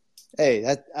 so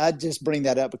hey, I just bring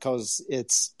that up because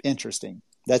it's interesting.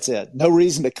 That's it. No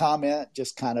reason to comment.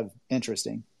 Just kind of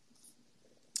interesting.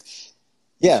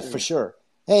 Yes, Yeah, for sir. sure.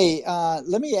 Hey,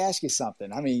 let me ask you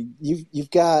something. I mean,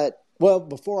 you've got well.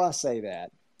 Before I say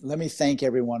that, let me thank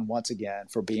everyone once again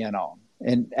for being on,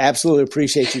 and absolutely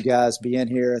appreciate you guys being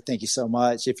here. Thank you so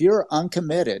much. If you're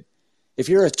uncommitted, if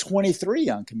you're a 23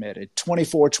 uncommitted,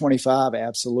 24, 25,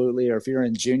 absolutely, or if you're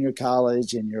in junior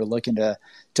college and you're looking to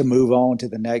move on to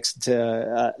the next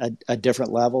to a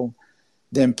different level,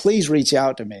 then please reach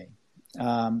out to me.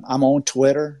 I'm on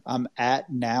Twitter. I'm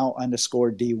at now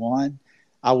underscore D1.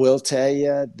 I will tell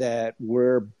you that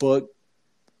we're booked.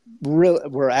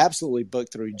 We're absolutely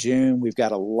booked through June. We've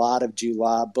got a lot of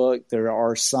July booked. There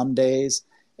are some days,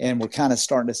 and we're kind of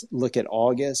starting to look at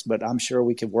August, but I'm sure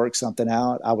we could work something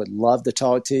out. I would love to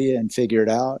talk to you and figure it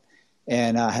out,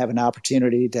 and have an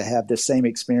opportunity to have the same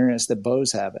experience that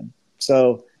Beau's having.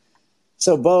 So,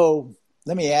 Beau,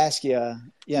 let me ask you,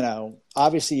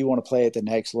 obviously you want to play at the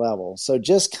next level. So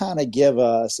just kind of give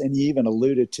us, and you even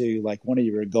alluded to like one of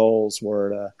your goals were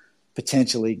to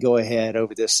potentially go ahead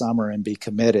over this summer and be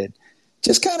committed.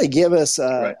 Just kind of give us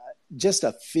Right. just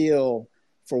a feel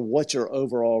for what your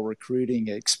overall recruiting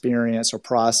experience or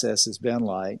process has been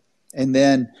like. And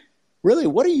then really,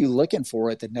 what are you looking for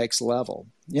at the next level?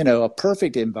 A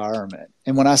perfect environment.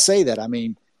 And when I say that, I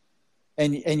mean,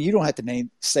 and you don't have to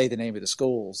say the name of the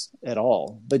schools at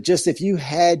all, but just if you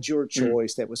had your Mm.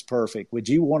 choice that was perfect, would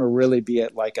you want to really be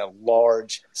at like a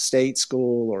large state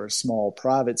school or a small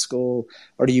private school,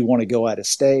 or do you want to go out of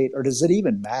state, or does it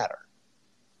even matter?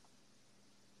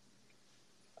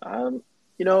 Um,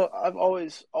 I've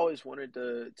always wanted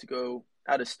to go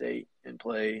out of state and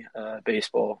play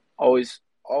baseball. Always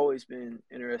been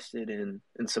interested in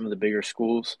some of the bigger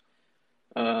schools.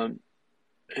 Um,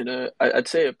 and I'd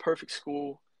say a perfect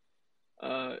school.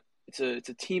 Uh, it's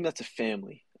a team that's a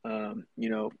family.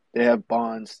 They have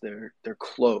bonds. They're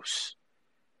close.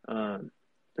 Um,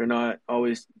 they're not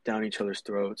always down each other's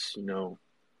throats.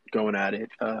 Going at it.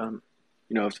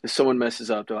 If someone messes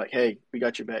up, they're like, "Hey, we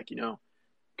got your back."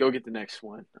 Go get the next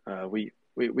one.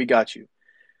 We got you.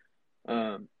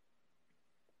 Um,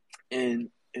 and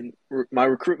my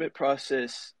recruitment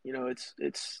process,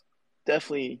 it's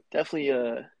definitely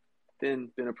been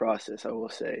a process. I will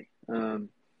say.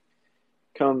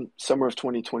 Come summer of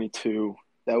 2022,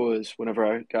 that was whenever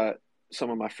I got some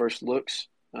of my first looks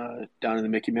down in the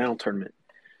Mickey Mantle tournament.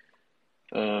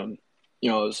 Um,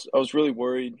 I was really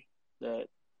worried that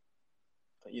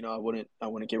I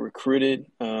wouldn't get recruited.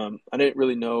 I didn't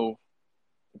really know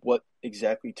what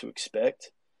exactly to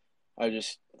expect. I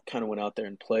just kind of went out there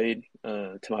and played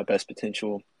to my best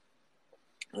potential.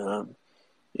 Um,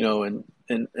 in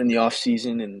the off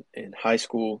season and in high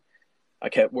school, I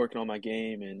kept working on my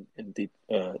game and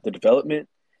the development,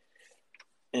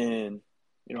 and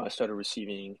I started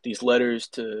receiving these letters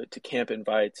to camp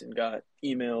invites and got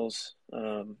emails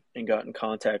and got in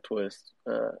contact with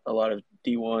a lot of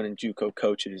D1 and JUCO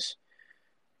coaches.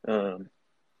 Um,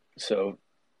 so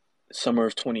summer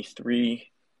of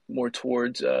 23, more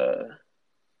towards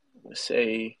let's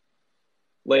say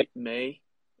late May,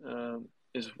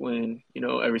 is when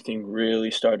everything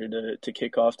really started to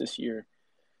kick off this year.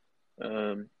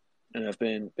 Um, and I've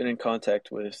been in contact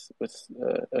with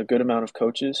a good amount of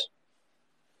coaches,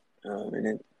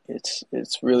 and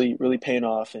it's really paying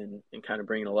off and kind of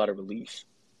bringing a lot of relief.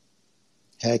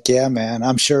 Heck yeah, man.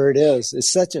 I'm sure it is.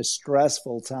 It's such a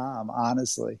stressful time,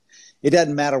 honestly. It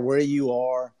doesn't matter where you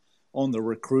are on the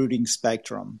recruiting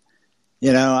spectrum.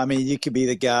 I mean, you could be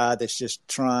the guy that's just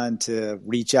trying to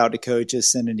reach out to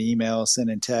coaches, sending emails,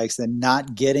 sending texts, and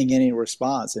not getting any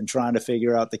response and trying to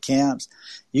figure out the camps.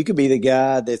 You could be the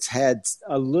guy that's had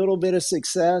a little bit of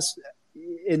success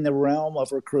in the realm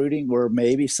of recruiting where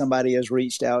maybe somebody has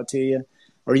reached out to you,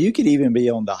 or you could even be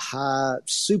on the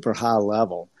super high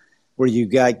level where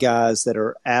you've got guys that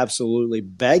are absolutely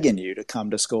begging you to come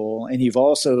to school, and you've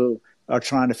also are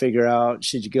trying to figure out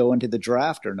should you go into the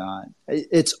draft or not.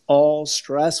 It's all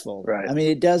stressful. Right. I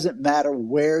mean, it doesn't matter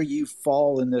where you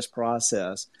fall in this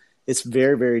process. It's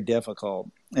very, very difficult.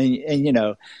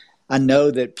 And I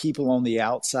know that people on the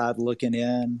outside looking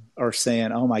in are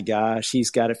saying, oh my gosh, he's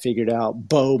got it figured out.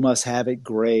 Beau must have it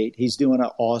great. He's doing an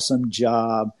awesome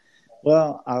job.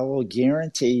 Well, I will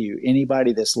guarantee you,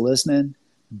 anybody that's listening,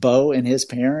 Beau and his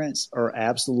parents are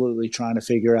absolutely trying to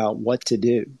figure out what to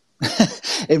do.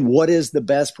 And what is the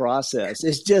best process?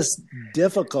 It's just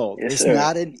difficult. Yes, It's sir.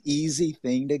 not an easy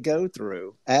thing to go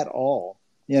through at all,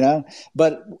 you know?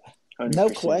 But no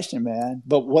 100%. question, man.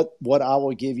 But what I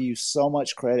will give you so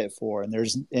much credit for,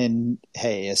 and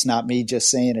hey, it's not me just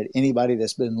saying it. Anybody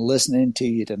that's been listening to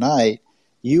you tonight,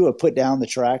 you have put down the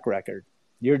track record.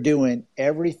 You're doing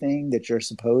everything that you're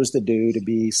supposed to do to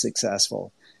be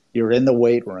successful. You're in the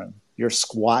weight room. You're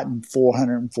squatting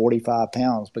 445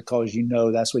 pounds because you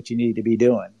know that's what you need to be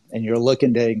doing, and you're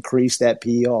looking to increase that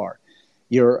PR.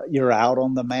 You're out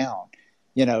on the mound.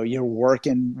 You're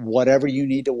working whatever you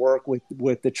need to work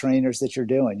with the trainers that you're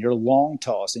doing. You're long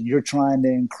tossing. You're trying to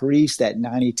increase that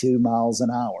 92 miles an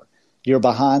hour. You're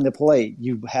behind the plate.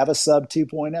 You have a sub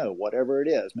 2.0, whatever it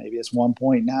is. Maybe it's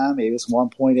 1.9, maybe it's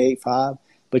 1.85,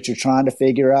 but you're trying to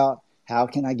figure out, how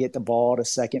can I get the ball to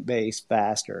second base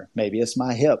faster? Maybe it's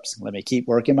my hips. Let me keep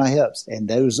working my hips. And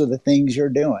those are the things you're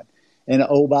doing. And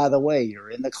oh, by the way, you're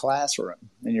in the classroom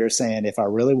and you're saying, if I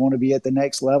really want to be at the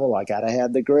next level, I got to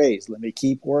have the grades. Let me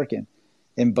keep working.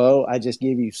 And Beau, I just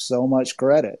give you so much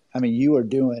credit. I mean, you are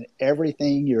doing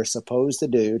everything you're supposed to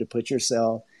do to put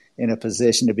yourself in a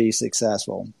position to be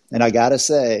successful. And I got to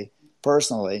say,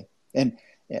 personally, and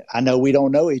I know we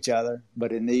don't know each other,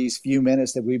 but in these few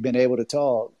minutes that we've been able to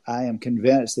talk, I am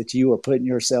convinced that you are putting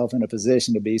yourself in a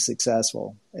position to be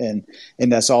successful. And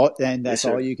that's all, and Yes, that's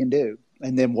all sir. you can do.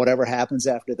 And then whatever happens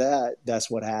after that,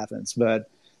 that's what happens. But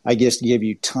I just give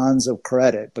you tons of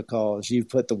credit because you've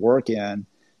put the work in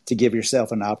to give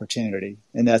yourself an opportunity.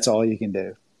 And that's all you can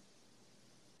do.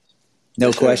 No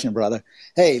Yes, sir. question, brother.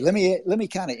 Hey, let me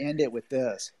kind of end it with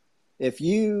this. If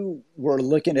you were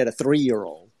looking at a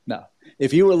 3-year-old, no,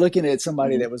 if you were looking at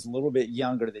somebody Mm-hmm. that was a little bit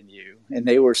younger than you, and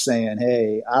they were saying,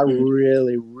 "Hey, I Mm-hmm.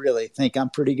 really, really think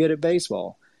I'm pretty good at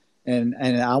baseball, and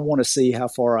I want to see how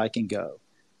far I can go,"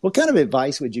 what kind of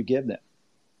advice would you give them?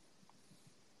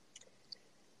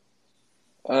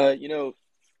 You know,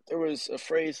 there was a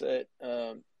phrase that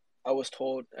I was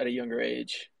told at a younger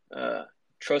age: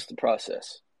 trust the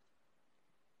process.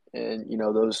 And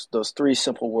those three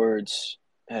simple words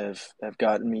have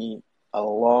gotten me a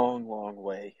long, long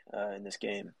way in this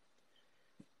game.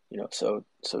 So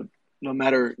no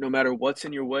matter what's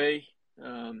in your way,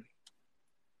 um,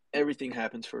 everything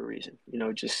happens for a reason.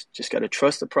 Just got to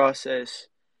trust the process.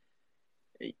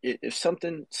 If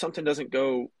something doesn't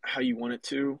go how you want it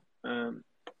to,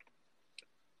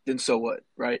 then so what,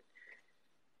 right?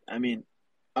 I mean,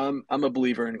 I'm a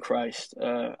believer in Christ.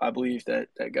 I believe that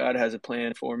God has a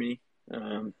plan for me,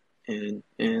 um, and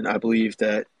I believe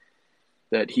that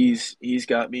he's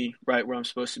got me right where I'm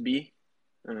supposed to be.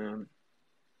 Um,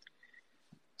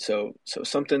 so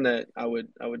something that I would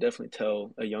definitely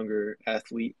tell a younger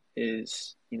athlete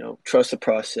is, trust the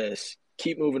process,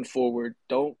 keep moving forward,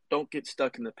 don't get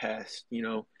stuck in the past.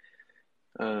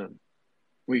 Um,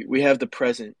 we have the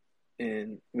present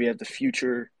and we have the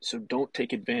future, so don't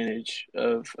take advantage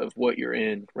of what you're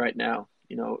in right now.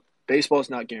 Baseball is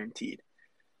not guaranteed.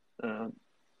 Um,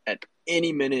 at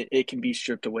any minute, it can be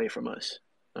stripped away from us.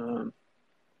 Um,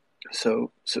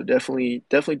 so definitely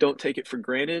don't take it for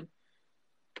granted.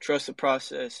 Trust the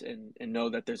process and know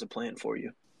that there's a plan for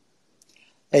you.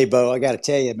 Hey, Beau, I got to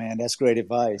tell you, man, that's great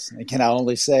advice. And can I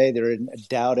only say there isn't a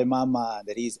doubt in my mind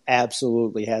that he's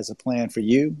absolutely has a plan for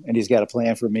you and he's got a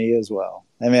plan for me as well.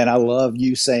 And man, I love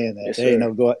you saying that. Yes, There ain't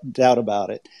sir. no doubt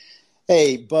about it.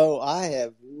 Hey, Beau, I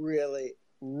have really,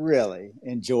 really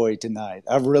enjoyed tonight.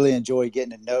 I've really enjoyed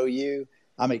getting to know you.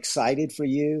 I'm excited for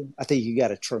you. I think you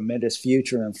got a tremendous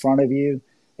future in front of you.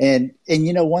 And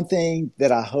one thing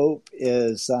that I hope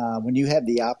is when you have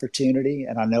the opportunity,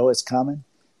 and I know it's coming,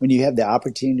 when you have the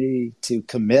opportunity to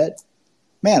commit,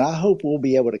 man, I hope we'll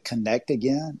be able to connect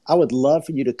again. I would love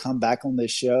for you to come back on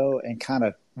this show and kind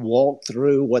of walk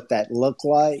through what that looked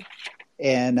like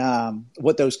and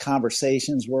what those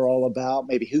conversations were all about.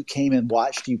 Maybe who came and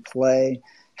watched you play,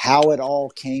 how it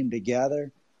all came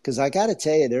together. Because I got to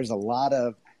tell you, there's a lot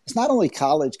of, it's not only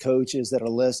college coaches that are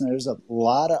listening, there's a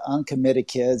lot of uncommitted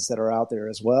kids that are out there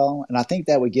as well. And I think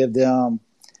that would give them,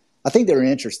 I think they're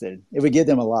interested. It would give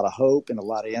them a lot of hope and a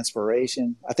lot of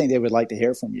inspiration. I think they would like to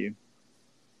hear from you.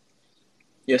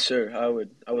 Yes, sir. I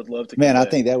would love to come Man, I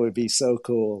back. think that would be so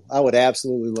cool. I would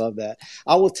absolutely love that.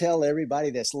 I will tell everybody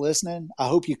that's listening, I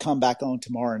hope you come back on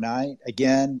tomorrow night.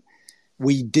 Again,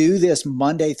 We do this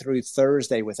Monday through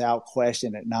Thursday without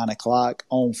question at 9 o'clock.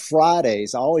 On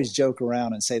Fridays, I always joke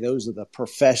around and say those are the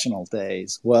professional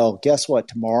days. Well, guess what?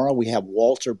 Tomorrow we have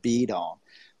Walter Bead on.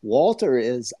 Walter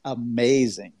is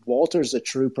amazing. Walter's a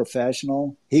true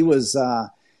professional. He was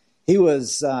drafted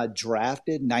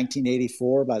in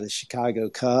 1984 by the Chicago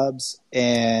Cubs,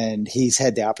 and he's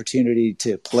had the opportunity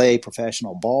to play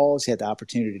professional balls. He had the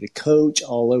opportunity to coach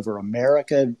all over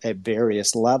America at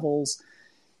various levels.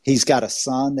 He's got a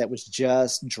son that was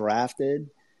just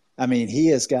drafted. I mean, he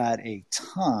has got a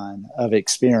ton of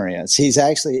experience. He's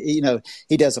actually,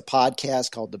 he does a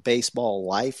podcast called The Baseball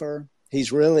Lifer.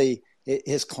 His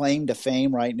claim to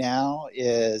fame right now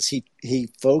is he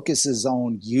focuses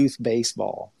on youth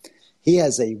baseball. He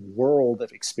has a world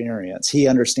of experience. He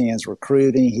understands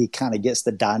recruiting. He kind of gets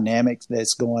the dynamics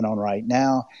that's going on right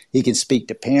now. He can speak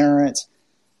to parents.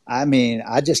 I mean,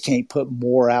 I just can't put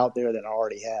more out there than I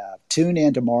already have. Tune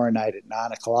in tomorrow night at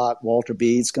 9 o'clock. Walter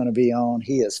Bead's going to be on.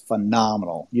 He is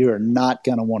phenomenal. You are not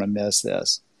going to want to miss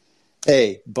this.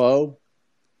 Hey, Beau,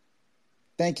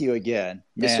 thank you again.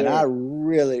 Man, Yes, I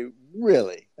really,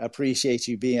 really appreciate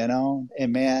you being on.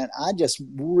 And, man, I just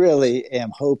really am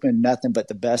hoping nothing but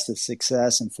the best of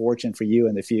success and fortune for you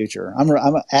in the future. I'm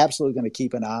absolutely going to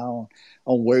keep an eye on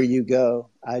where you go.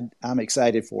 I'm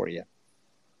excited for you.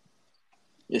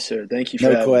 Yes, sir. Thank you for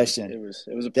No having question. me. It was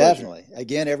a pleasure. Definitely.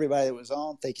 Again, everybody that was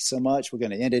on, thank you so much. We're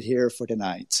going to end it here for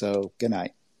tonight. So good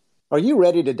night. Are you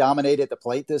ready to dominate at the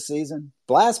plate this season?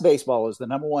 Blast Baseball is the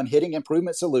 #1 hitting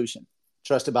improvement solution,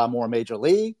 trusted by more major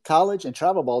league, college, and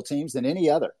travel ball teams than any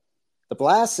other. The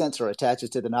Blast sensor attaches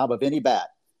to the knob of any bat,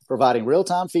 providing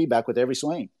real-time feedback with every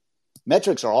swing.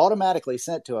 Metrics are automatically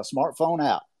sent to a smartphone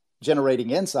app, generating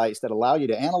insights that allow you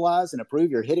to analyze and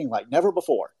improve your hitting like never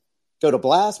before. Go to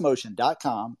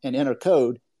blastmotion.com and enter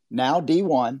code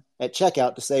NOWD1 at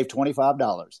checkout to save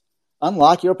 $25.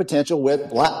 Unlock your potential with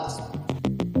Blast.